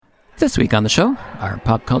This week on the show, our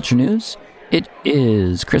pop culture news. It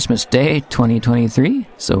is Christmas Day 2023,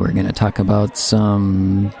 so we're going to talk about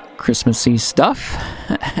some Christmassy stuff.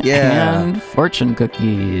 Yeah. And fortune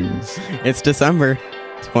cookies. It's December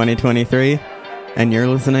 2023, and you're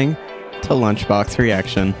listening to Lunchbox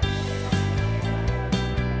Reaction.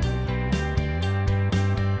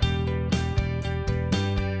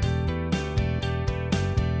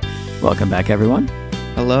 Welcome back, everyone.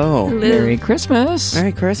 Hello. Merry Christmas.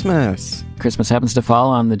 Merry Christmas. Christmas happens to fall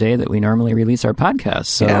on the day that we normally release our podcast,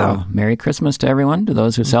 so Yeah. Merry Christmas to everyone, to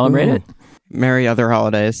those who celebrate it. Merry other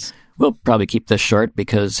holidays. We'll probably keep this short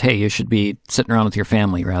because, hey, you should be sitting around with your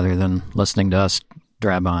family rather than listening to us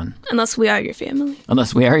drab on. Unless we are your family.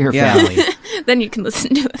 Unless we are your Yeah. family. Then you can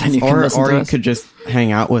listen to us. Then you can Or listen to you us. could just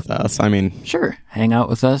hang out with us. I mean, Sure, hang out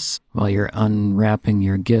with us while you're unwrapping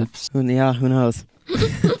your gifts. who knows?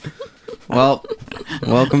 Well,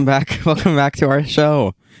 welcome back. Welcome back to our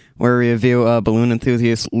show, where we review a balloon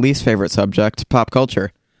enthusiast's least favorite subject, pop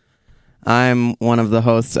culture. I'm one of the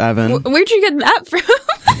hosts, Evan. Where'd you get that from?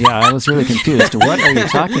 Yeah, I was really confused. What are you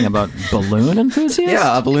talking about? Balloon enthusiast?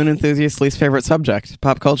 Yeah, a balloon enthusiast's least favorite subject,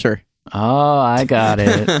 pop culture. Oh, I got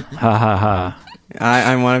it. Ha ha ha.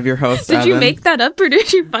 I'm one of your hosts, Did Evan. you make that up or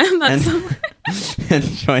did you find that And- somewhere? And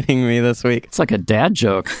joining me this week It's like a dad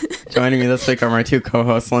joke. are my two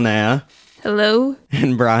co-hosts, Linnea Hello?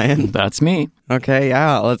 and Brian. That's me. Okay,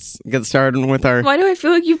 yeah, let's get started with our... Why do I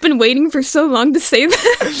feel like you've been waiting for so long to say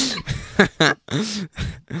that?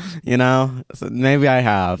 Maybe I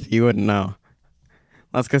have. You wouldn't know.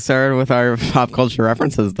 Let's get started with our pop culture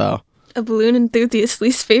references, though. A balloon enthusiast's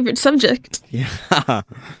least favorite subject. Yeah.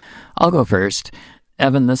 I'll go first.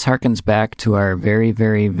 Evan, this harkens back to our very,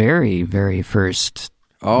 very, very, very first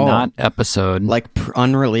Oh, not episode. like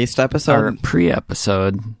unreleased our episode?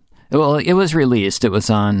 pre-episode. Well, it was released. It was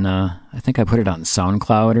on, I think I put it on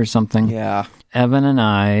SoundCloud or something. Yeah. Evan and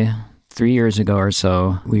I, 3 years ago or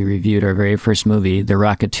so, we reviewed our very first movie, The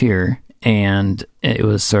Rocketeer, and it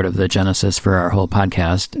was sort of the genesis for our whole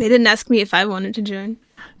podcast. They didn't ask me if I wanted to join.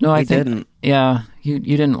 No, I We think, didn't. yeah, you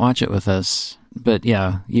didn't watch it with us, but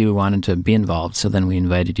yeah, you wanted to be involved, so then we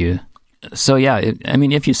invited you. So yeah,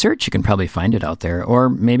 if you search, you can probably find it out there, or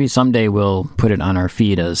maybe someday we'll put it on our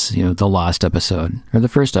feed as, the lost episode, or the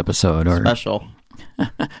first episode, or Special.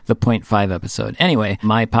 the 0.5 episode. Anyway,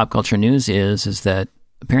 my pop culture news is that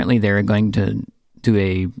apparently they're going to do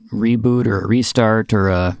a reboot or a restart or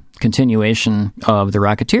a continuation of The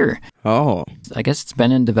Rocketeer. Oh. I guess it's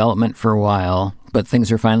been in development for a while, but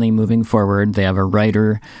things are finally moving forward. They have a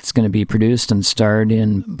writer. It's going to be produced and starred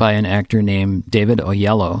in by an actor named David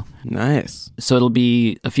Oyelowo. Nice. So it'll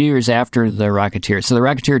be a few years after The Rocketeer. So The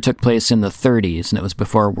Rocketeer took place in the 30s, and it was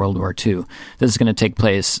before World War II. This is going to take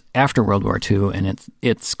place after World War II, and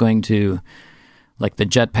it's going to, like, the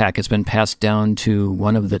jetpack has been passed down to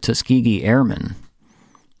one of the Tuskegee Airmen.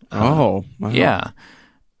 Wow. Yeah.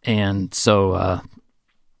 And so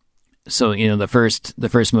the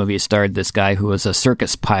first movie starred this guy who was a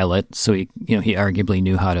circus pilot, so he arguably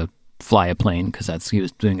knew how to fly a plane because he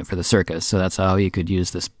was doing it for the circus, so that's how he could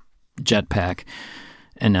use this jetpack.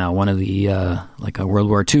 And now one of the a World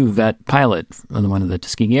War II vet pilot, one of the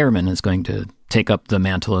Tuskegee Airmen, is going to take up the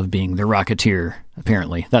mantle of being the Rocketeer.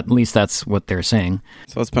 Apparently, at least that's what they're saying.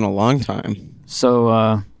 So it's been a long time.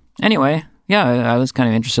 So anyway, yeah, I was kind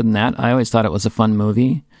of interested in that. I always thought it was a fun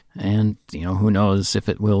movie. And, who knows if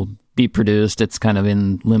it will be produced. It's kind of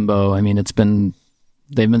in limbo. I mean,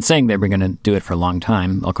 they've been saying they were going to do it for a long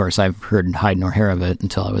time. Of course, I've heard hide nor hair of it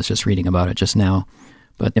until I was just reading about it just now.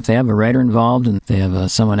 But if they have a writer involved and they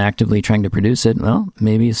have someone actively trying to produce it, well,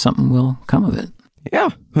 maybe something will come of it. Yeah,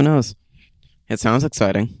 who knows? It sounds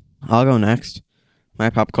exciting. I'll go next. My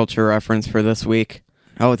pop culture reference for this week.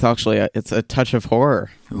 Oh, it's actually it's a touch of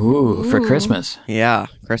horror. Ooh, for Christmas. Yeah,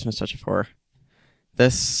 Christmas touch of horror.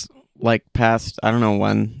 This, past, I don't know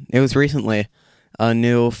when, it was recently, a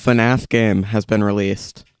new FNAF game has been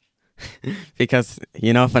released. Because,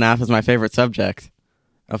 FNAF is my favorite subject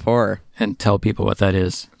of horror. And tell people what that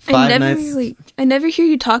is. Five I Nights- never hear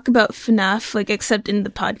you talk about FNAF, except in the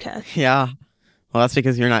podcast. Yeah. Well, that's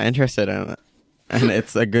because you're not interested in it. And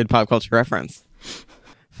it's a good pop culture reference.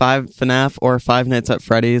 FNAF or Five Nights at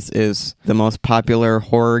Freddy's is the most popular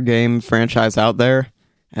horror game franchise out there.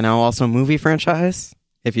 And now also movie franchise,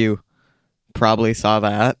 if you probably saw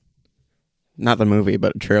that. Not the movie,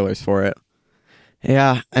 but trailers for it.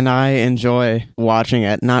 Yeah, and I enjoy watching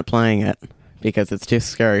it, not playing it, because it's too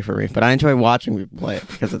scary for me. But I enjoy watching people play it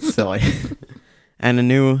because it's silly. And a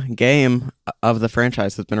new game of the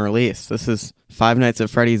franchise has been released. This is Five Nights at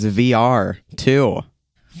Freddy's VR 2.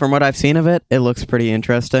 From what I've seen of it, it looks pretty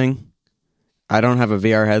interesting. I don't have a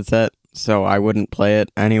VR headset, so I wouldn't play it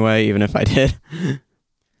anyway, even if I did.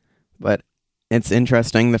 But it's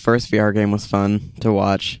interesting. The first VR game was fun to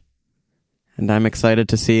watch, and I'm excited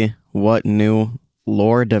to see what new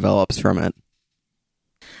lore develops from it.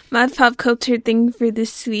 My pop culture thing for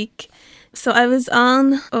this week. So I was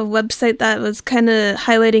on a website that was kind of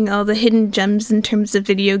highlighting all the hidden gems in terms of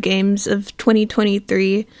video games of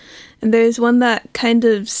 2023. And there's one that kind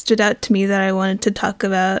of stood out to me that I wanted to talk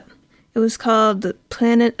about. It was called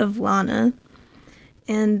Planet of Lana.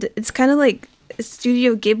 And it's kind of like a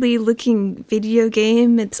Studio Ghibli looking video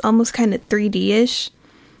game. It's almost kind of 3D-ish.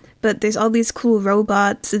 But there's all these cool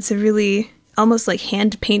robots. It's a really almost like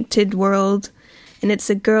hand-painted world. And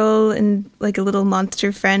it's a girl and like a little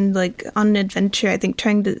monster friend like on an adventure, I think,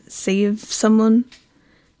 trying to save someone.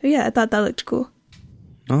 But yeah, I thought that looked cool.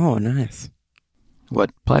 Oh, nice.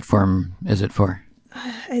 What platform is it for?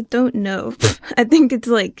 I don't know. I think it's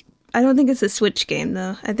like, I don't think it's a Switch game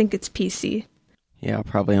though. I think it's PC. Yeah,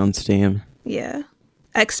 probably on Steam. Yeah.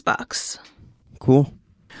 Xbox. Cool.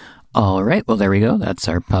 All right, well, there we go. That's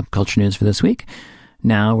our pop culture news for this week.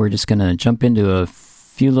 Now we're just going to jump into a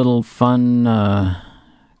few little fun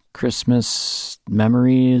Christmas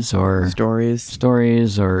memories or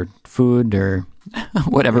stories or food or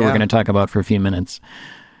whatever we're going to talk about for a few minutes.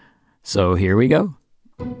 So here we go.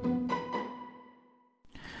 All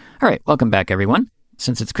right, welcome back, everyone.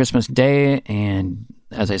 Since it's Christmas Day, and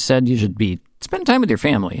as I said, you should spend time with your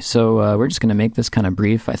family. So we're just going to make this kind of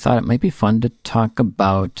brief. I thought it might be fun to talk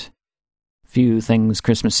about few things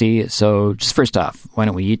Christmassy. So just first off, why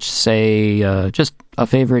don't we each say just a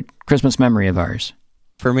favorite Christmas memory of ours?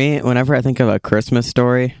 For me, whenever I think of a Christmas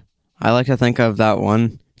story, I like to think of that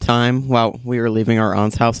one time while we were leaving our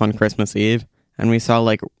aunt's house on Christmas Eve, and we saw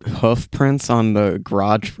like hoof prints on the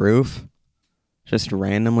garage roof, just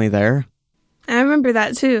randomly there. I remember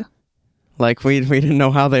that too. Like we didn't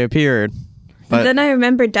know how they appeared. But then I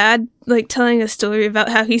remember Dad like telling a story about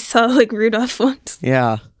how he saw like Rudolph once.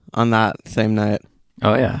 Yeah, on that same night.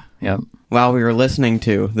 Oh yeah, yep. While we were listening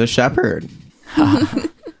to The Shepherd.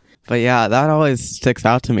 But yeah, that always sticks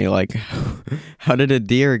out to me. Like, how did a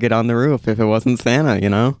deer get on the roof if it wasn't Santa, you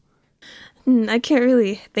know? I can't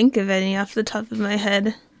really think of any off the top of my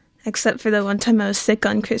head, except for the one time I was sick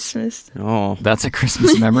on Christmas. Oh. That's a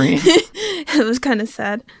Christmas memory? It was kind of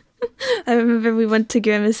sad. I remember we went to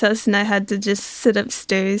Grandma's house and I had to just sit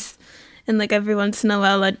upstairs. And like every once in a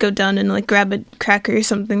while I'd go down and like grab a cracker or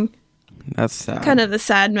something. That's sad. Kind of a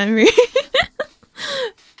sad memory.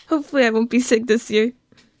 Hopefully I won't be sick this year.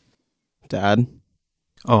 Dad?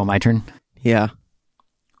 Oh, my turn? Yeah.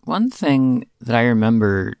 One thing that I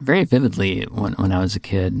remember very vividly when I was a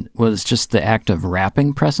kid was just the act of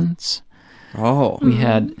wrapping presents. Oh.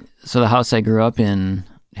 So the house I grew up in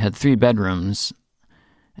had 3 bedrooms,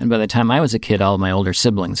 and by the time I was a kid, all of my older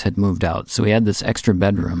siblings had moved out. So we had this extra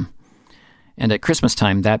bedroom. And at Christmas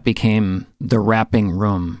time, that became the wrapping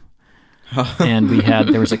room. And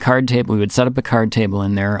there was a card table. We would set up a card table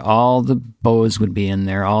in there. All the bows would be in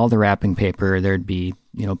there, all the wrapping paper. There'd be,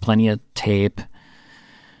 plenty of tape.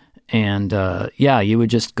 And, you would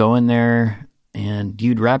just go in there and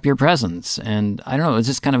you'd wrap your presents. And I don't know, it was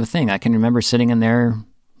just kind of a thing. I can remember sitting in there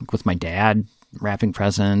with my dad wrapping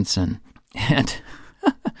presents and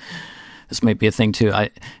this might be a thing too.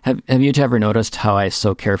 Have you ever noticed how I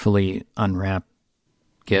so carefully unwrap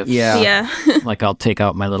gifts? Yeah. Like I'll take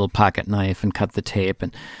out my little pocket knife and cut the tape,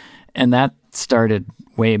 and that started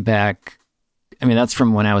way back. I mean, that's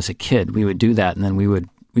from when I was a kid. We would do that, and then we would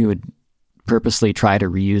purposely try to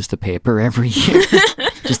reuse the paper every year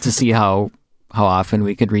just to see how often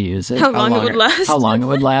we could reuse it. How long it would last. How long it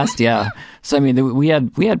would last, yeah. So I mean, we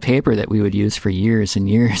had paper that we would use for years and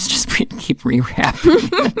years. Just keep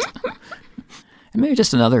rewrapping it. And maybe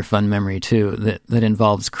just another fun memory too that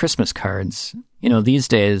involves Christmas cards. These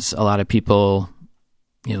days a lot of people,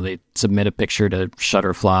 they submit a picture to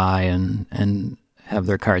Shutterfly and have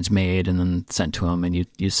their cards made and then sent to them, and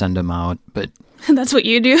you send them out. But that's what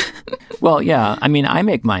you do? Well, yeah. I mean, I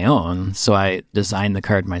make my own, so I design the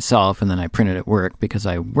card myself, and then I print it at work because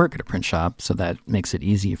I work at a print shop, so that makes it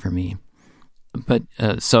easy for me. But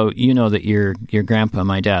so that your grandpa,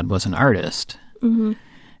 my dad, was an artist, mm-hmm.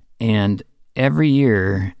 and every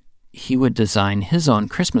year he would design his own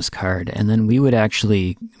Christmas card, and then we would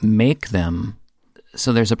actually make them.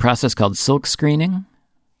 So there's a process called silk screening.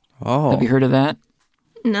 Oh. Have you heard of that?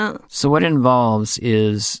 No. So what it involves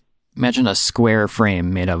is, imagine a square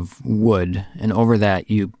frame made of wood, and over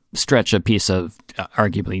that you stretch a piece of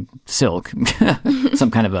arguably silk,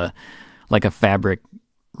 some kind of a fabric,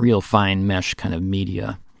 real fine mesh kind of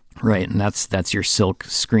media, right? And that's your silk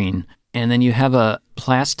screen. and then you have a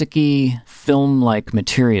plasticky film-like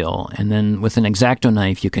material, and then with an X-Acto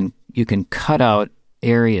knife, you can cut out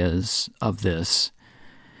areas of this,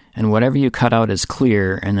 and whatever you cut out is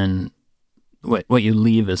clear, and then what you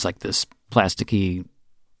leave is like this plasticky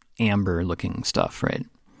amber-looking stuff, right?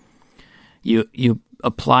 You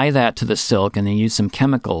apply that to the silk, and then use some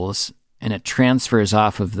chemicals, and it transfers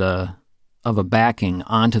off of a backing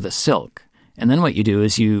onto the silk. And then what you do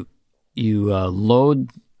is you load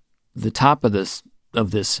the top of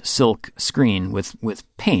this silk screen with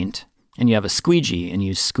paint, and you have a squeegee, and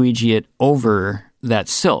you squeegee it over that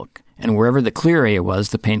silk. And wherever the clear area was,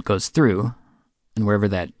 the paint goes through, and wherever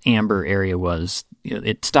that amber area was,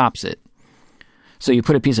 it stops it. So you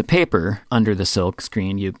put a piece of paper under the silk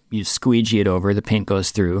screen, you squeegee it over, the paint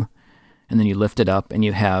goes through, and then you lift it up, and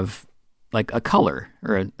you have like a color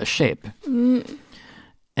or a shape. Mm.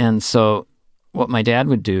 And so what my dad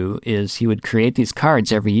would do is he would create these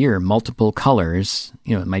cards every year, multiple colors.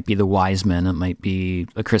 It might be the wise men, it might be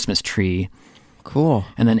a Christmas tree. Cool.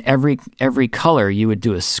 And then every color you would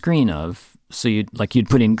do a screen of. So you'd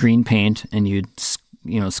put in green paint, and you'd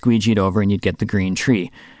squeegee it over, and you'd get the green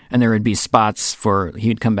tree. And there would be spots for,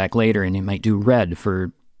 he'd come back later, and he might do red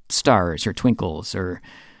for stars or twinkles,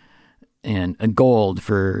 and a gold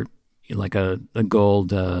for like a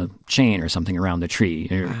gold chain or something around the tree,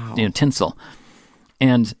 or wow. Tinsel.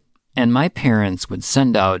 And my parents would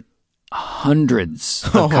send out hundreds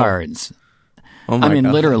of cards. Oh my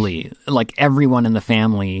gosh. Literally, like everyone in the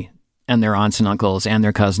family and their aunts and uncles and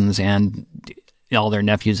their cousins and all their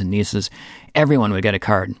nephews and nieces, everyone would get a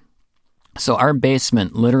card. So our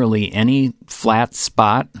basement, literally any flat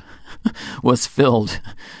spot was filled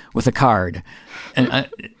with a card. And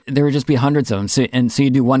there would just be hundreds of them. So you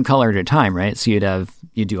do one color at a time, right? So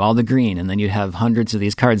you'd do all the green, and then you'd have hundreds of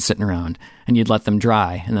these cards sitting around, and you'd let them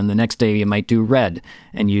dry. And then the next day you might do red,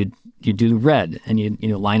 and you'd do red, and you'd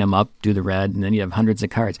line them up, do the red, and then you have hundreds of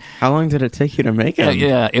cards. How long did it take you to make it?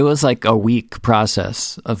 Yeah, it was like a week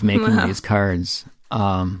process of making these cards.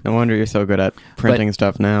 No wonder you're so good at printing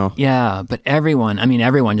stuff now. Yeah, but everyone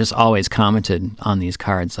just always commented on these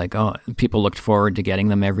cards. Like, oh, people looked forward to getting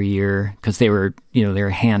them every year because they were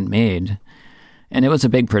handmade. And it was a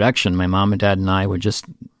big production. My mom and dad and I would just,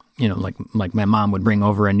 like my mom would bring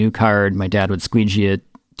over a new card. My dad would squeegee it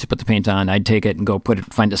to put the paint on. I'd take it and go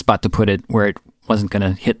find a spot to put it where it wasn't going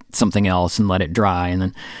to hit something else and let it dry. And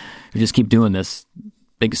then we just keep doing this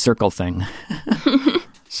big circle thing.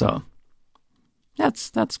 So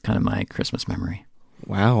that's kind of my Christmas memory.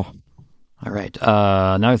 Wow. All right.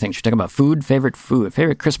 Another thing, should we talk about food? Favorite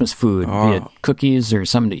Christmas food, be it cookies or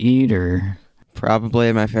something to eat, or...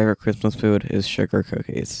 Probably my favorite Christmas food is sugar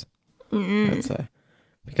cookies. I'd say,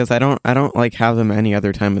 because I don't like have them any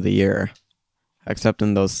other time of the year, except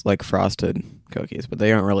in those like frosted cookies. But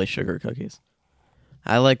they aren't really sugar cookies.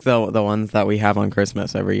 I like the ones that we have on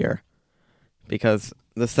Christmas every year, because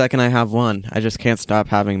the second I have one, I just can't stop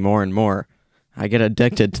having more and more. I get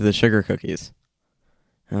addicted to the sugar cookies,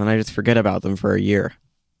 and then I just forget about them for a year.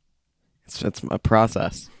 It's a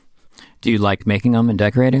process. Do you like making them and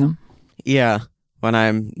decorating them? Yeah, when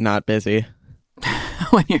I'm not busy.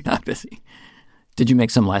 When you're not busy. Did you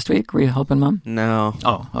make some last week? Were you helping Mom? No.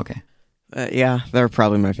 Oh, okay. Yeah, they're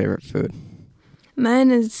probably my favorite food.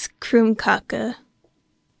 Mine is krumkake.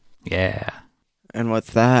 Yeah. And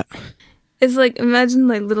what's that? It's like, imagine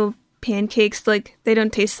like little pancakes. Like, they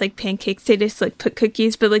don't taste like pancakes. They just like put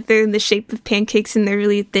cookies, but like they're in the shape of pancakes and they're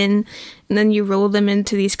really thin. And then you roll them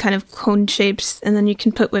into these kind of cone shapes, and then you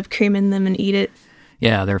can put whipped cream in them and eat it.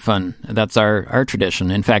 Yeah, they're fun. That's our tradition.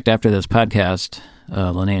 In fact, after this podcast,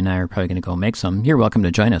 Lene and I are probably going to go make some. You're welcome to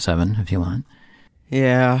join us, Evan, if you want.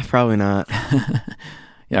 Yeah, probably not.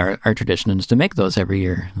 Yeah, our tradition is to make those every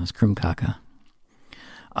year, those krumkake.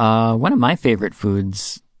 One of my favorite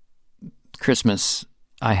foods, Christmas,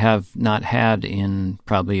 I have not had in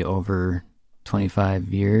probably over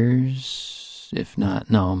 25 years, if not,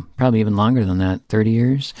 no, probably even longer than that, 30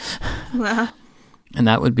 years. Wow. And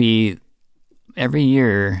that would be... Every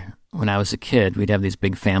year when I was a kid, we'd have these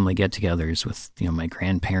big family get-togethers with, my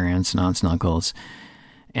grandparents and aunts and uncles.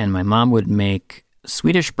 And my mom would make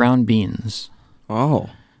Swedish brown beans. Oh.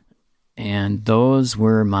 And those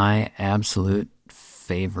were my absolute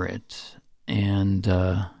favorite. And,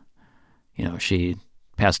 she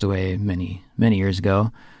passed away many, many years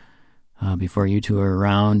ago, before you two were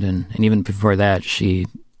around. And even before that, she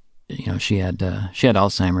had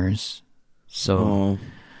Alzheimer's.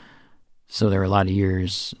 So there were a lot of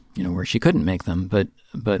years, where she couldn't make them. But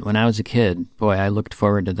when I was a kid, boy, I looked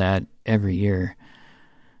forward to that every year.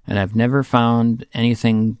 And I've never found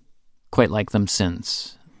anything quite like them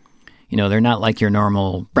since. they're not like your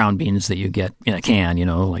normal brown beans that you get in a can,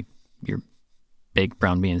 like your baked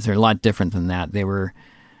brown beans. They're a lot different than that. They were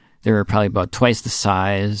probably about twice the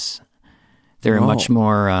size. They're much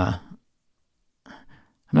more, I'm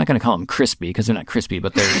not going to call them crispy because they're not crispy,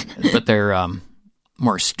 but they're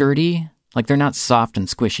more sturdy. Like they're not soft and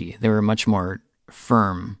squishy. They were much more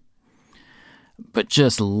firm, but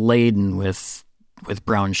just laden with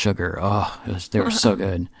brown sugar. Oh, they were so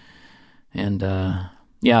good. And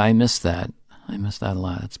I miss that. I miss that a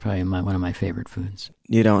lot. It's probably one of my favorite foods.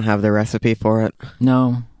 You don't have the recipe for it?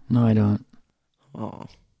 No, I don't. Oh.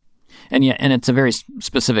 And it's a very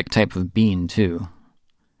specific type of bean too.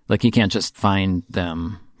 Like you can't just find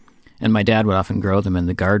them. And my dad would often grow them in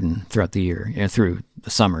the garden throughout the year, through the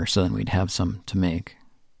summer, so then we'd have some to make.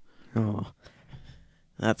 Oh,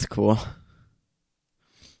 that's cool.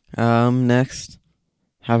 Next,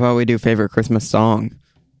 how about we do favorite Christmas song?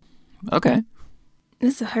 Okay.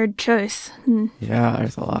 This is a hard choice. Yeah,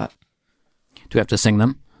 there's a lot. Do we have to sing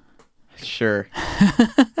them? Sure.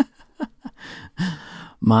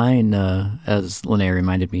 Mine, as Linnea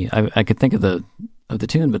reminded me, I could think of the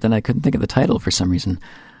tune, but then I couldn't think of the title for some reason.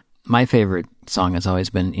 My favorite song has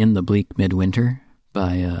always been "In the Bleak Midwinter"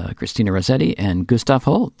 by Christina Rossetti and Gustav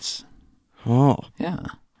Holst. Oh. Yeah.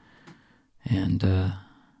 And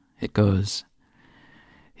it goes,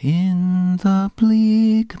 "In the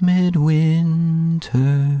bleak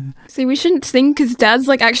midwinter." See, we shouldn't sing because Dad's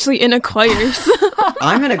like actually in a choir. So.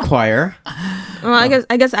 I'm in a choir. Well, I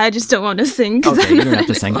guess I just don't want to sing. Okay, you don't have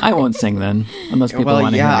to sing. I won't sing then, unless people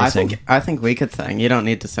want to hear me sing. I think we could sing. You don't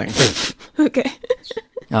need to sing. Okay.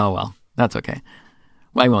 Oh, well, that's okay.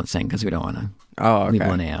 Well, I won't sing because we don't want to leave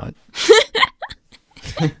Linnea out.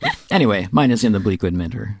 Anyway, mine is "In the Bleak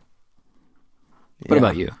Midwinter." What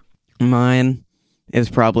about you? Mine is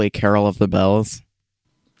probably "Carol of the Bells."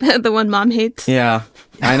 The one Mom hates. Yeah,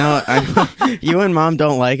 I know. You and Mom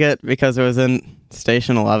don't like it because it was in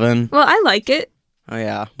Station 11. Well, I like it. Oh,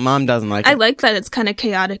 yeah. Mom doesn't like it. I like that it's kind of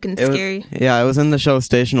chaotic and scary. It was in the show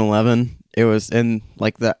Station 11. It was in,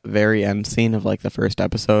 like, the very end scene of, like, the first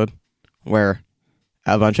episode where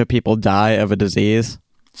a bunch of people die of a disease.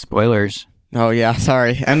 Spoilers. Oh, yeah.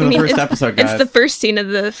 Sorry. End of the first episode, guys. It's the first scene of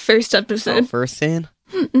the first episode. Oh, first scene?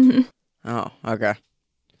 Mm-hmm. Oh, okay.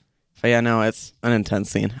 But yeah, no, it's an intense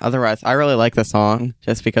scene. Otherwise, I really like the song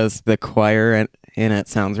just because the choir in it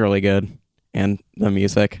sounds really good. And the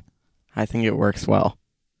music, I think it works well.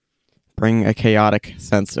 Bring a chaotic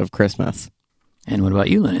sense of Christmas. And what about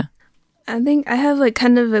you, Linnea? I think I have like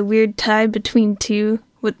kind of a weird tie between two.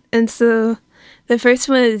 And so the first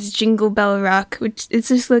one is Jingle Bell Rock, which is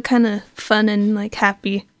just like kind of fun and like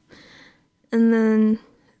happy. And then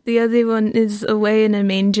the other one is Away in a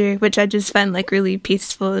Manger, which I just find like really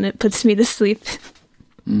peaceful and it puts me to sleep.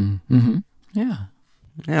 Mm-hmm. Yeah.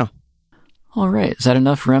 Yeah. All right. Is that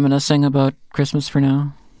enough reminiscing about Christmas for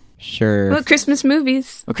now? Sure. Well, Christmas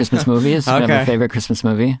movies. Oh, Christmas movies? Okay. Do you have a favorite Christmas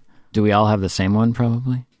movie? Do we all have the same one,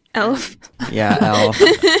 probably? Elf. Yeah, Elf.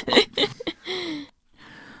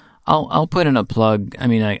 I'll put in a plug. I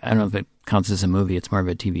mean, I don't know if it counts as a movie. It's more of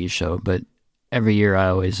a TV show, but every year I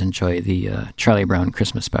always enjoy the Charlie Brown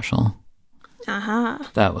Christmas special. Uh-huh.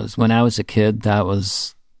 That was, when I was a kid, that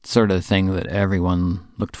was sort of the thing that everyone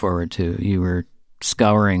looked forward to. You were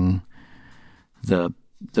scouring the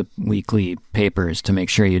weekly papers to make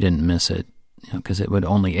sure you didn't miss it, because it would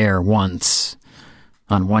only air once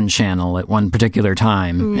on one channel at one particular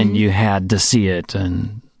time, and you had to see it.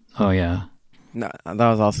 And oh yeah, No, that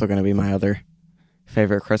was also going to be my other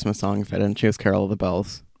favorite Christmas song if I didn't choose "Carol of the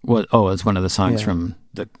Bells." What? Oh, it's one of the songs from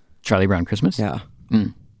the Charlie Brown Christmas. Yeah.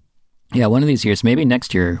 Yeah, one of these years, maybe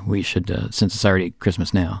next year, we should, since it's already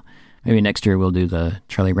Christmas now, maybe next year we'll do the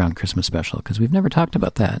Charlie Brown Christmas special, because we've never talked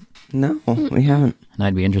about that. No, we haven't. And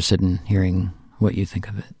I'd be interested in hearing what you think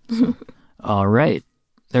of it. So. All right.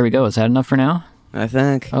 There we go. Is that enough for now? I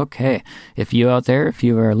think. Okay. If you out there, if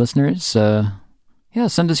you are listeners, send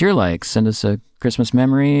us your likes. Send us a Christmas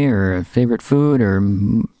memory or a favorite food or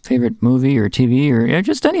favorite movie or TV or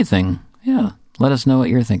just anything. Yeah. Let us know what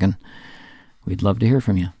you're thinking. We'd love to hear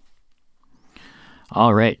from you.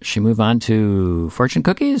 All right. Should we move on to fortune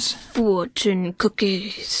cookies? Fortune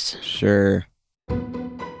cookies. Sure.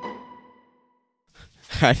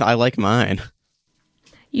 I like mine.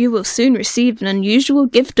 You will soon receive an unusual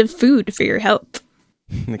gift of food for your health.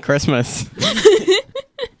 Christmas.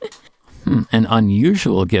 An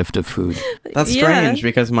unusual gift of food. That's strange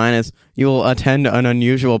because mine is you will attend an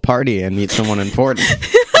unusual party and meet someone important.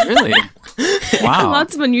 Really? Wow.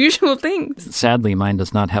 Lots of unusual things. Sadly, mine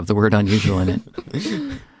does not have the word unusual in it.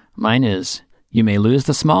 Mine is, you may lose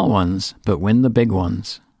the small ones, but win the big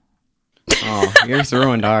ones. Oh, yours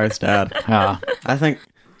ruined ours, Dad. I think,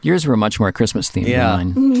 Yours were much more Christmas themed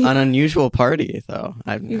than mine. an unusual party, though.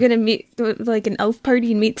 You're going to meet, like, an elf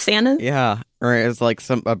party and meet Santa? Yeah, or it's like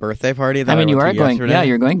a birthday party that I mean, you went are to going. yesterday. Yeah,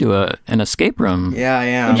 you're going to an escape room. Yeah, I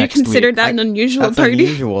am. Would you next consider week. that an unusual That's party?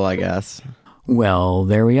 unusual, I guess. Well,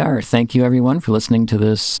 there we are. Thank you, everyone, for listening to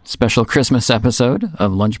this special Christmas episode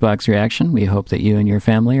of Lunchbox Reaction. We hope that you and your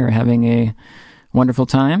family are having a wonderful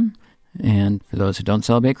time. And for those who don't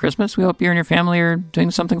celebrate Christmas, we hope you and your family are doing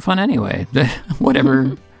something fun anyway.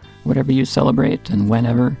 whatever you celebrate and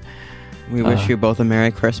whenever. We wish you both a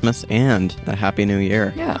Merry Christmas and a Happy New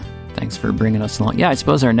Year. Yeah. Thanks for bringing us along. Yeah, I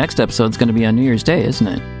suppose our next episode's going to be on New Year's Day, isn't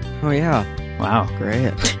it? Oh, yeah. Wow.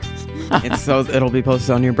 Great. It'll be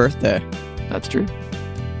posted on your birthday. That's true.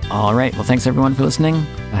 All right. Well, thanks, everyone, for listening.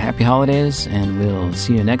 Happy holidays, and we'll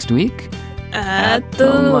see you next week. At the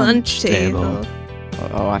lunch table.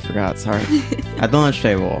 Oh, I forgot. Sorry. At the lunch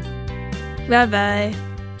table. Bye-bye.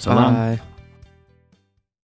 So long. Bye.